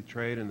Man is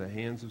betrayed in the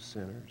hands of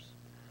sinners.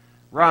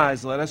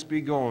 Rise, let us be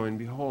going.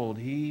 Behold,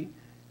 he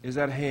is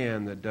at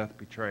hand that doth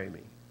betray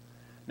me.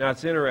 Now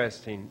it's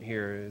interesting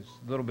here. It's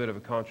a little bit of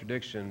a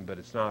contradiction, but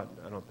it's not,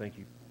 I don't think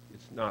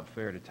it's not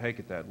fair to take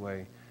it that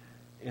way.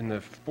 In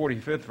the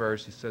 45th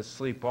verse, he says,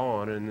 sleep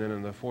on, and then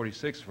in the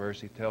 46th verse,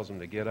 he tells them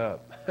to get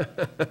up.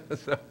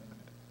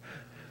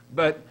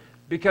 But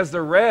because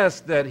the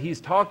rest that he's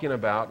talking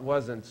about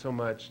wasn't so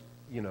much,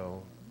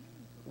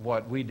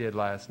 what we did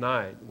last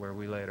night, where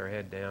we laid our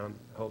head down,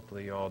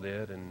 hopefully you all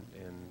did, and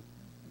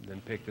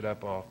then picked it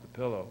up off the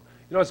pillow.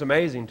 You know what's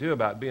amazing, too,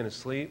 about being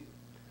asleep?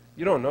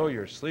 You don't know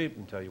you're asleep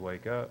until you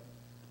wake up.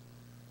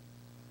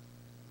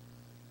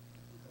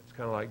 It's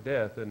kind of like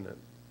death, isn't it?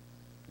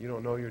 You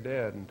don't know you're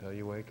dead until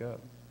you wake up.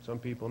 Some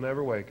people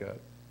never wake up.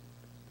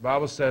 The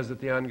Bible says that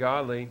the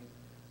ungodly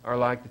are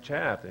like the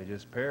chaff. They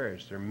just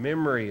perish. Their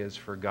memory is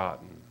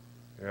forgotten.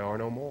 There are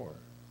no more.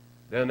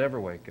 They'll never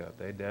wake up.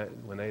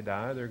 When they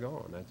die, they're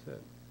gone. That's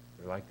it.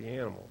 They're like the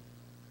animal.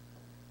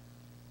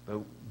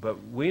 But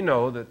we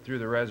know that through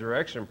the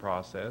resurrection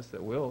process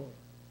that we'll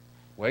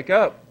wake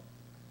up.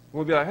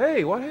 We'll be like,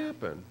 hey, what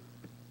happened?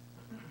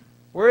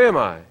 Where am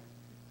I?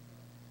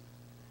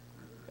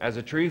 As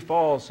a tree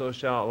falls, so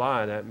shall it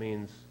lie. That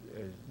means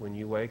when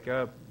you wake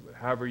up,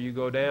 however you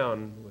go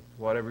down, with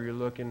whatever you're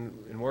looking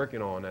and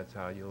working on, that's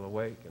how you'll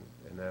awaken.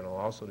 And that'll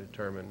also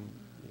determine,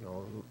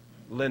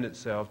 lend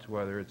itself to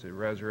whether it's a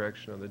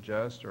resurrection of the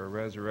just or a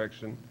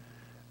resurrection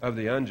of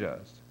the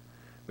unjust.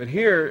 But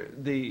here,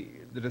 the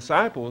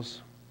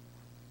disciples,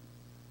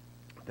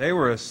 they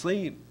were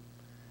asleep.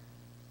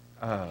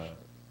 And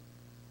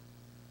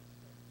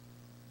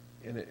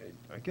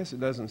I guess it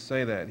doesn't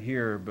say that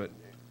here, but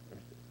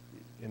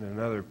in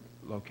another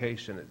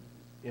location it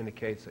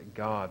indicates that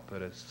God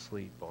put a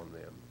sleep on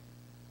them.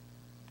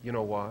 You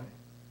know why?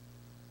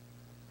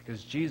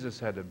 Because Jesus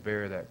had to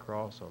bear that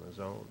cross on his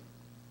own.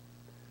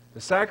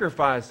 The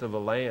sacrifice of a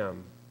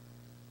lamb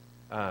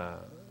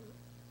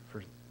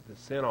for the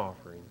sin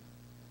offering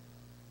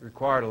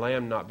required a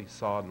lamb not be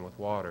sodden with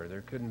water.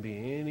 There couldn't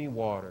be any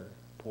water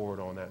poured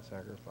on that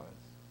sacrifice.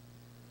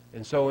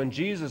 And so when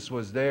Jesus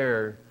was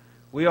there,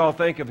 we all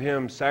think of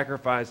him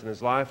sacrificing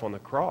his life on the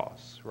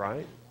cross,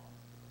 right?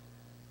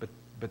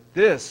 But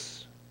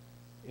this,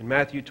 in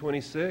Matthew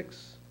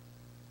 26,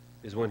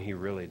 is when he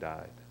really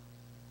died.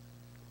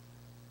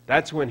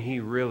 That's when he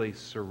really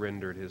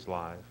surrendered his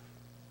life.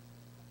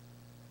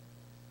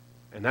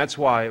 And that's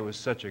why it was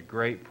such a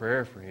great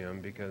prayer for him,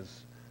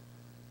 because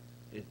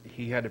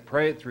he had to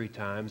pray it 3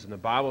 times, and the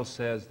Bible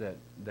says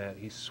that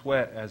he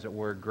sweat, as it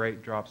were,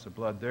 great drops of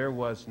blood. There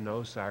was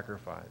no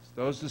sacrifice.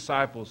 Those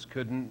disciples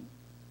couldn't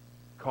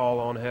call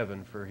on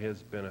heaven for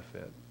his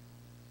benefit.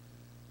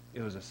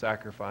 It was a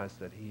sacrifice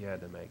that he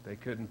had to make. They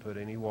couldn't put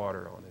any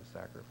water on his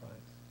sacrifice.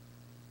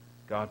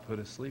 God put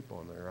a sleep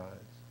on their eyes.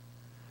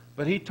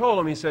 But he told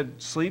them, he said,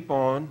 sleep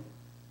on,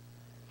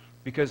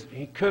 because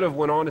he could have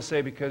went on to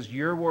say, because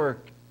your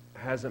work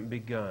hasn't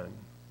begun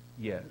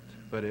yet,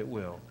 but it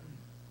will.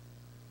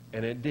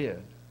 And it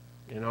did.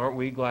 And aren't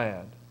we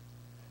glad?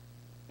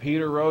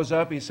 Peter rose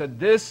up, he said,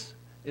 this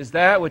is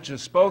that which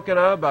is spoken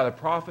of by the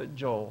prophet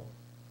Joel.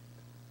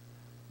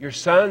 Your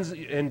sons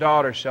and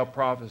daughters shall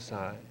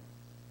prophesy.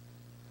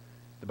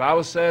 The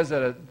Bible says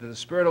that the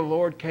Spirit of the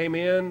Lord came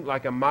in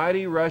like a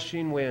mighty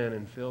rushing wind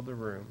and filled the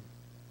room.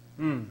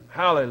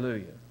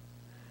 Hallelujah.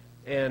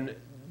 And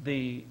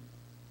he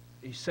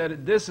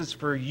said, this is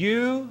for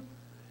you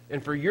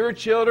and for your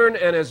children,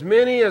 and as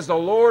many as the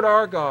Lord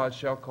our God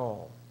shall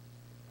call.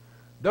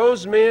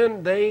 Those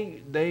men,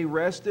 they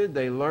rested,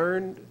 they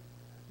learned,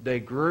 they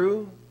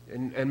grew,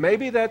 and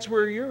maybe that's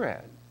where you're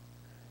at.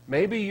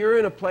 Maybe you're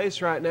in a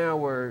place right now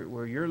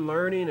where you're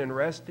learning and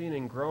resting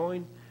and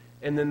growing,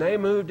 and then they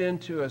moved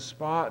into a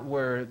spot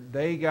where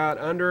they got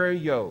under a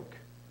yoke,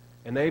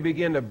 and they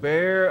began to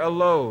bear a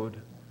load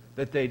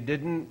that they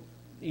didn't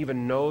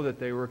even know that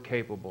they were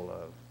capable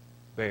of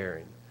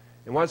bearing.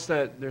 And what's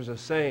that? There's a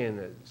saying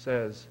that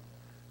says,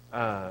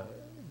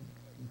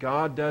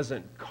 God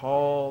doesn't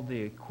call the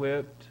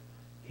equipped,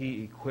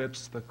 He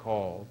equips the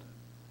called.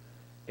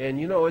 And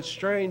you know, it's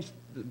strange,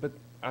 but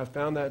I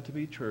found that to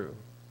be true.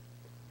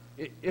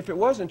 If it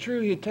wasn't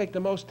true, He'd take the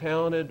most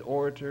talented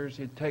orators,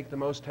 He'd take the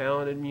most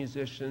talented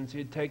musicians,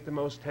 He'd take the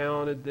most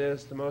talented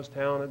this, the most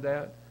talented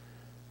that.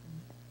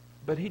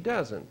 But He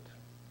doesn't.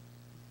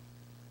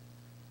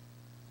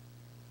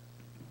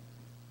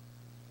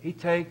 He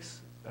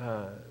takes,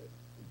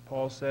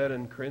 Paul said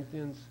in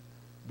Corinthians,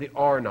 the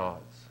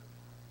are-nots.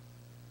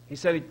 He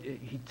said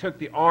he took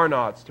the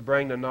are-nots to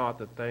bring to naught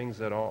the things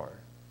that are.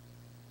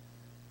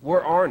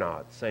 We're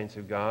are-nots, saints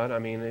of God. I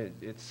mean,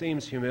 it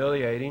seems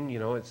humiliating, you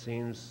know, it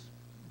seems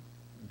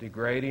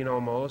degrading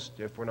almost,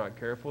 if we're not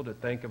careful, to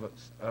think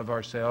of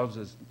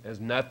ourselves as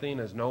nothing,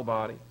 as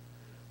nobody.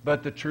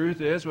 But the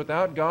truth is,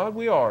 without God,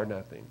 we are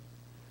nothing.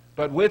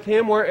 But with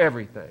Him, we're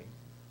everything.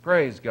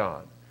 Praise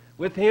God.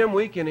 With Him,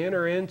 we can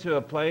enter into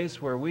a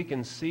place where we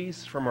can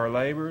cease from our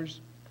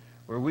labors,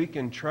 where we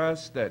can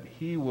trust that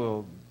He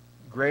will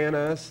grant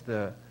us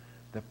the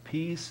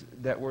peace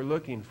that we're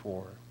looking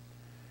for.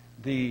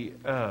 It's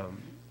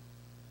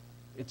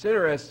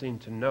interesting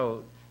to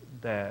note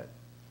that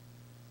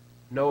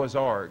Noah's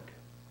Ark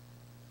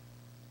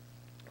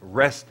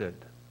rested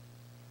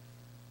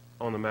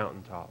on the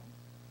mountaintop.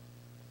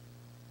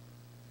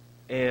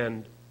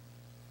 And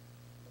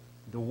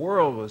the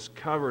world was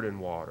covered in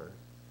water.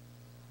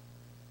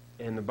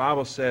 And the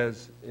Bible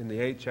says in the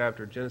 8th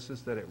chapter of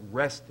Genesis that it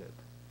rested.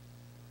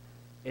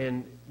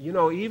 And, you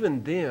know,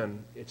 even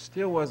then, it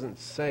still wasn't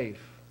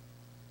safe.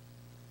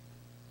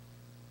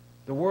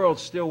 The world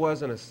still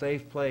wasn't a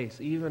safe place,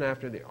 even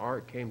after the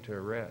ark came to a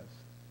rest.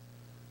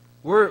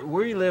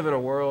 We live in a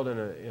world,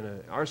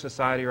 in our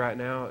society right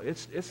now,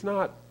 it's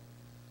not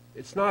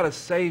a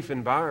safe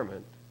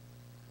environment.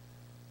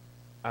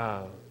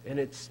 And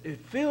it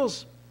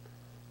feels,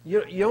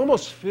 you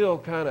almost feel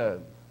kind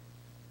of,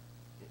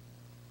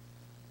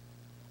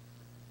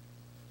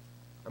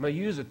 I'm going to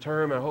use a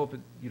term, I hope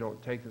you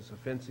don't take this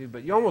offensive,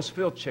 but you almost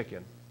feel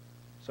chicken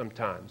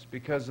sometimes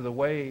because of the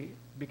way,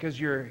 because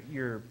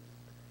you're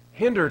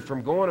hindered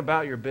from going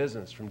about your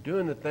business, from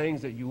doing the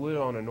things that you would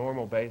on a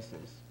normal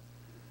basis.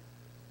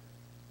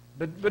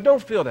 But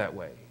don't feel that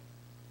way.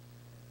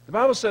 The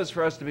Bible says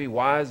for us to be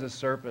wise as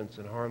serpents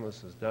and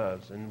harmless as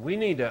doves, and we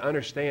need to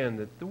understand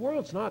that the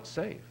world's not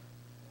safe.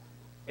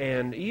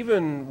 And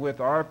even with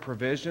our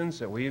provisions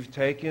that we've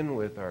taken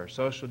with our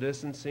social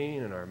distancing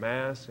and our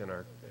masks and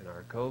our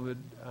COVID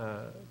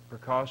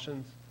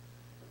precautions,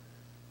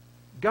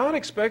 God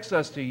expects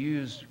us to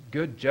use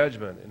good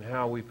judgment in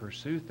how we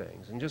pursue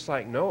things. And just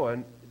like Noah,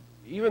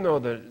 even though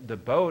the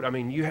boat, I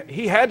mean,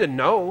 he had to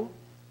know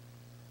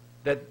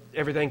that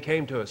everything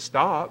came to a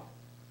stop.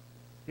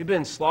 He'd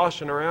been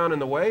sloshing around in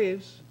the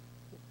waves,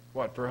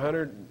 for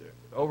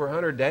over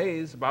 100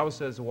 days. The Bible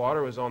says the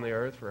water was on the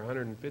earth for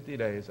 150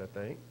 days, I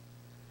think.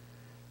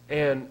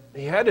 And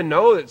he had to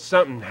know that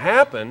something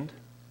happened,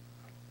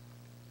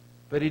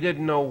 but he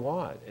didn't know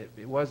what.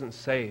 It wasn't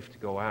safe to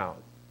go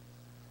out.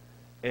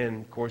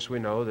 And, of course, we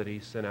know that he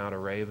sent out a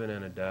raven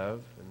and a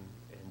dove.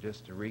 And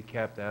just to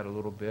recap that a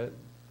little bit,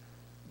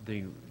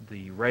 the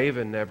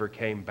raven never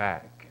came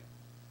back,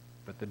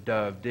 but the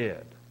dove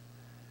did.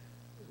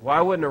 Why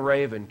wouldn't a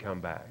raven come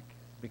back?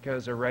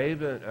 Because a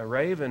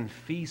raven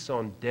feasts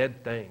on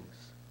dead things.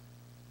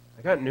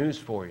 I got news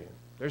for you.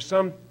 There's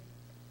some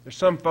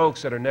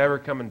folks that are never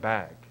coming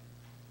back.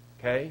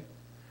 Okay?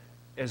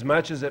 As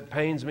much as it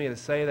pains me to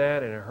say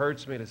that and it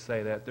hurts me to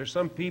say that, there's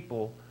some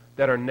people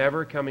that are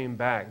never coming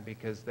back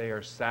because they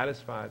are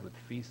satisfied with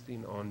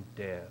feasting on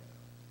death.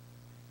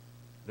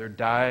 Their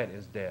diet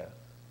is death.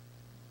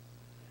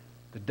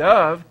 The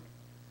dove,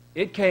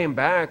 it came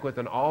back with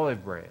an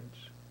olive branch.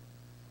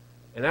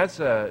 And that's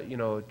a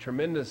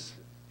tremendous,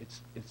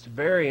 it's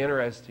very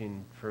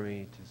interesting for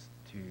me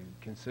to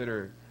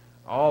consider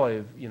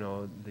olive,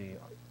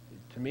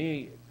 to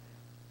me,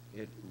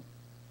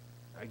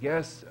 I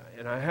guess,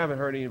 and I haven't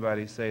heard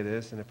anybody say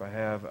this, and if I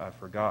have, I've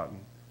forgotten.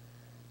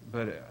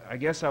 But I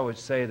guess I would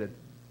say that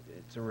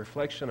it's a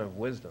reflection of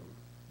wisdom.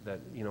 That,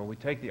 we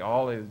take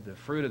the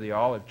fruit of the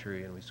olive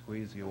tree, and we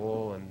squeeze the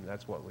oil, and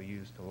that's what we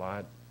use to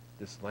light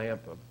this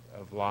lamp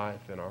of life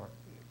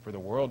for the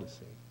world to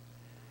see.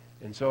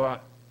 And so,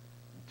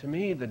 to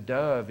me, the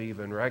dove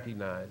even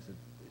recognized that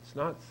it's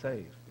not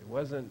safe. It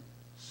wasn't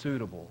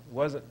suitable. It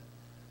wasn't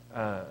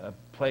a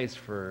place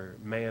for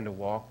man to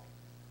walk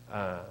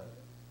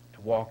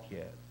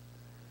yet.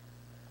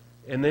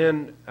 And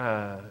then,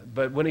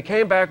 but when he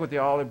came back with the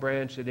olive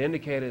branch, it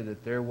indicated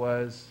that there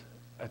was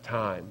a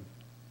time.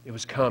 It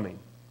was coming.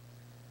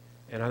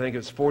 And I think it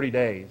was 40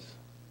 days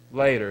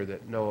later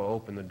that Noah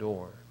opened the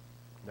door.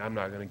 Now, I'm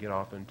not going to get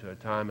off into a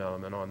time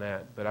element on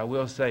that, but I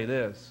will say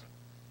this.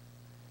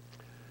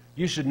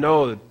 You should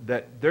know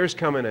that there's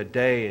coming a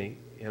day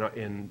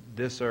in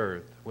this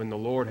earth when the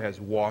Lord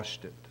has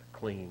washed it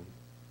clean.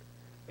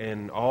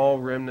 And all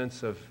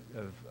remnants of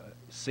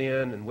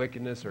sin and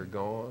wickedness are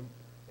gone.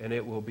 and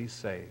it will be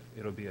safe.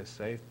 It'll be a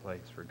safe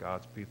place for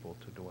God's people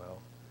to dwell.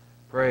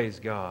 Praise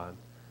God.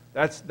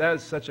 That's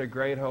such a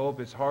great hope.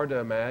 It's hard to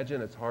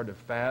imagine. It's hard to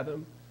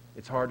fathom.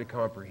 It's hard to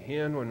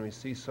comprehend when we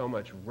see so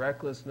much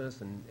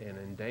recklessness and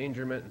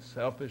endangerment and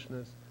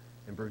selfishness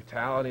and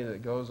brutality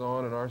that goes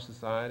on in our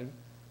society.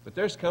 But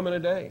there's coming a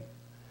day.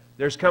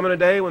 There's coming a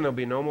day when there'll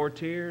be no more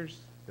tears.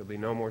 There'll be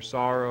no more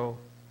sorrow.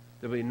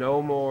 There'll be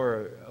no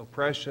more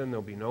oppression.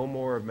 There'll be no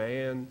more of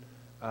man,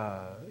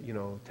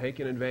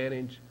 taking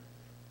advantage.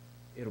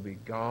 It'll be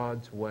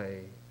God's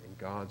way, and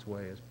God's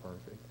way is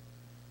perfect.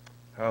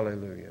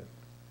 Hallelujah.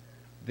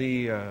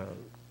 I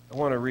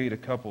want to read a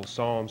couple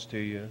Psalms to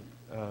you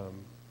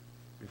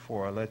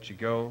before I let you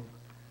go.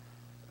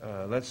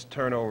 Let's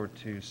turn over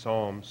to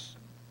Psalms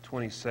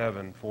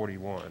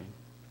 27:41.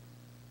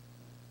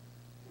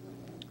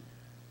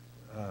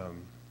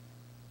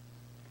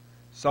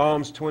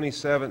 Psalms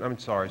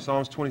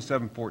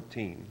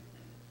 27:14.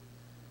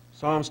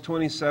 Psalms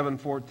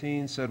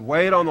 27:14 said,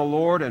 "Wait on the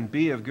Lord and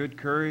be of good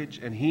courage,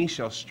 and he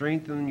shall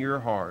strengthen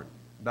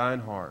thine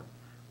heart.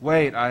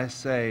 Wait, I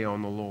say,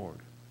 on the Lord."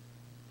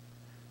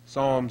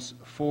 Psalms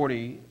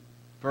 40,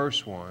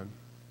 verse 1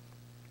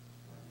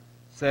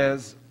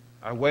 says,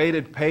 "I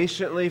waited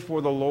patiently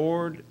for the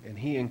Lord, and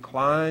he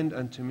inclined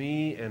unto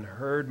me and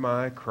heard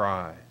my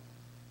cry."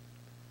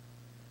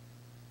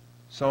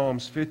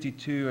 Psalms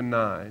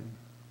 52:9,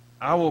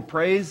 "I will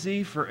praise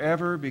thee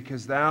forever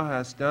because thou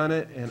hast done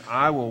it, and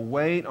I will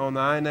wait on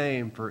thy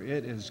name, for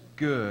it is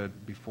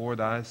good before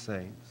thy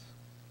saints."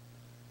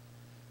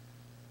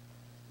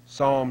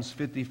 Psalms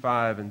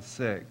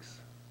 55:6,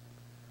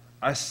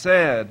 "I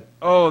said,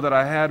 oh, that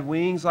I had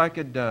wings like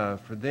a dove,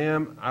 for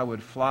them I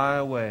would fly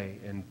away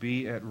and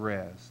be at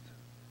rest."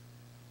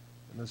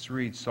 And let's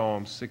read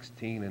Psalm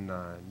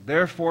 16:9.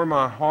 "Therefore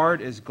my heart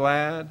is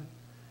glad,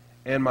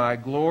 and my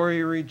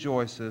glory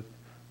rejoiceth,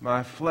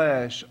 my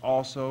flesh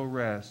also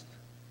rest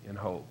in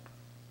hope."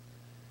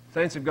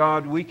 Saints of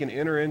God, we can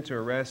enter into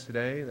a rest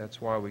today.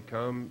 That's why we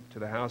come to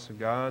the house of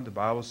God. The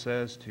Bible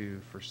says to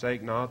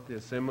forsake not the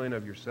assembling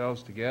of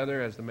yourselves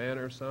together, as the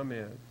manner of some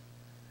is.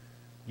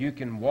 You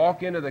can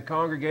walk into the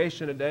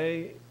congregation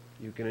today.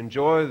 You can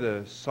enjoy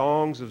the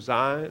songs of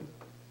Zion.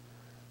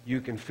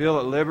 You can feel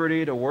at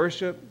liberty to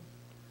worship.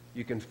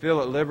 You can feel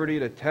at liberty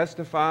to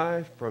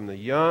testify, from the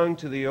young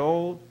to the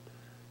old.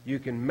 You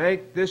can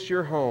make this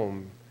your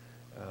home.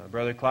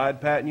 Brother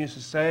Clyde Patton used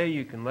to say,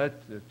 you can let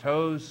your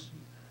toes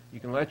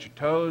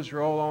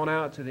roll on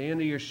out to the end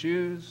of your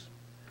shoes,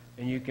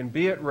 and you can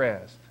be at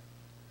rest.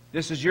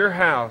 This is your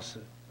house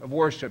of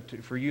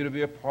worship for you to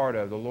be a part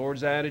of. The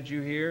Lord's added you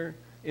here.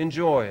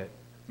 Enjoy it.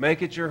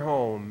 Make it your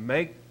home.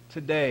 Make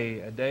today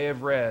a day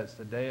of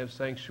rest, a day of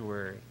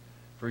sanctuary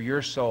for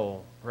your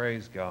soul.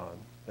 Praise God.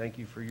 Thank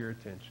you for your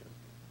attention.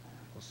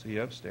 We'll see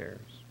you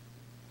upstairs.